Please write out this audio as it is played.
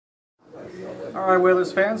All right,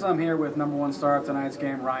 Whalers fans, I'm here with number one star of tonight's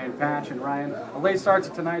game, Ryan Patsch. And Ryan, a late start to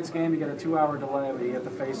tonight's game. You get a 2-hour delay, but you get the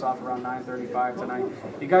face-off around 9:35 tonight.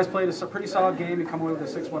 You guys played a pretty solid game. You come away with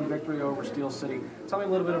a 6-1 victory over Steel City. Tell me a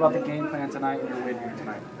little bit about the game plan tonight and your win here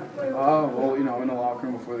tonight. Well, in the locker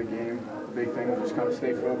room before the game, the big thing was just kind of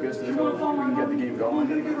stay focused until we can get the game going.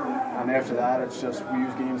 And after that, it's just we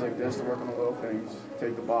use games like this to work on the little things,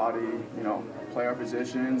 take the body, play our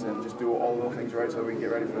positions, and just do all the little things right so we can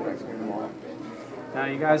get ready for the next game tomorrow. Now,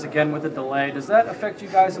 you guys, again, with the delay, does that affect you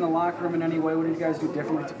guys in the locker room in any way? What did you guys do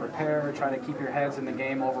differently to prepare or try to keep your heads in the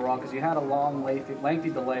game overall? Because you had a long, lengthy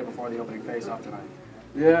delay before the opening face-off tonight.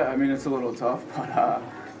 Yeah, I mean, it's a little tough, but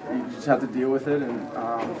you just have to deal with it and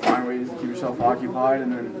find ways to keep yourself occupied.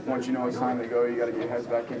 And then once you know it's time to go, you got to get your heads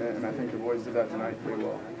back in it. And I think the boys did that tonight pretty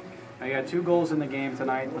well. Now, you had 2 goals in the game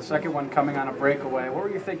tonight, the second one coming on a breakaway. What were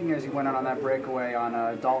you thinking as you went out on that breakaway on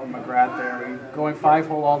Dalton McGrath there? Were you going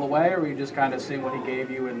 5-hole all the way, or were you just kind of seeing what he gave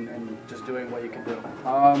you and just doing what you could do?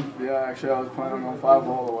 Yeah, actually, I was planning on going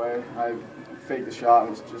 5-hole all the way. I faked the shot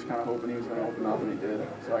and was just kind of hoping he was going to open up, and he did.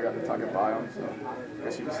 So I got to tuck it by him, so I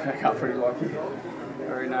guess I got pretty lucky.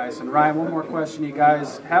 Very nice. And Ryan, one more question. You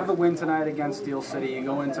guys have the win tonight against Steel City. You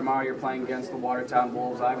go in tomorrow, you're playing against the Watertown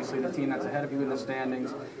Wolves, obviously the team that's ahead of you in the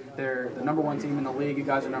standings. They're the number 1 team in the league. You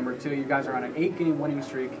guys are number 2. You guys are on an 8-game winning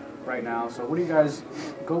streak right now. So what do you guys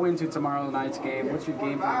go into tomorrow night's game? What's your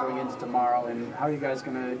game plan going into tomorrow? And how are you guys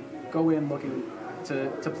going to go in looking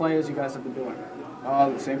to play as you guys have been doing?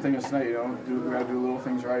 The same thing as tonight, we got to do little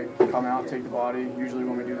things right, come out, take the body. Usually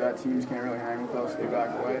when we do that, teams can't really hang with us, they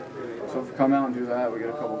back away. So if we come out and do that, we get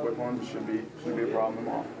a couple quick ones, it should be a problem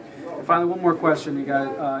tomorrow. And finally, one more question, you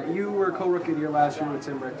guys. You were co-rookie of the year last year with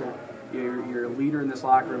Tim Richter. You're a leader in this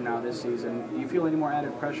locker room now this season. Do you feel any more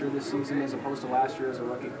added pressure this season as opposed to last year as a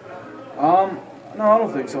rookie? No, I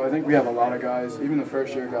don't think so. I think we have a lot of guys, even the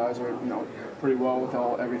first-year guys are, pretty well with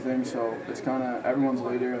everything. So it's kind of everyone's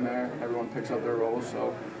leader in there. Everyone picks up their roles.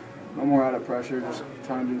 So no more added pressure. Just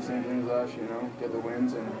trying to do the same thing as last year. Get the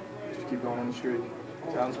wins and just keep going on the streak.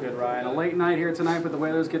 Sounds good, Ryan. A late night here tonight, but the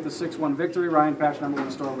Whalers get the 6-1 victory. Ryan Patsch, number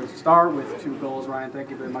 1 star with 2 goals. Ryan, thank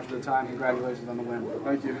you very much for the time. Congratulations on the win.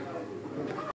 Thank you.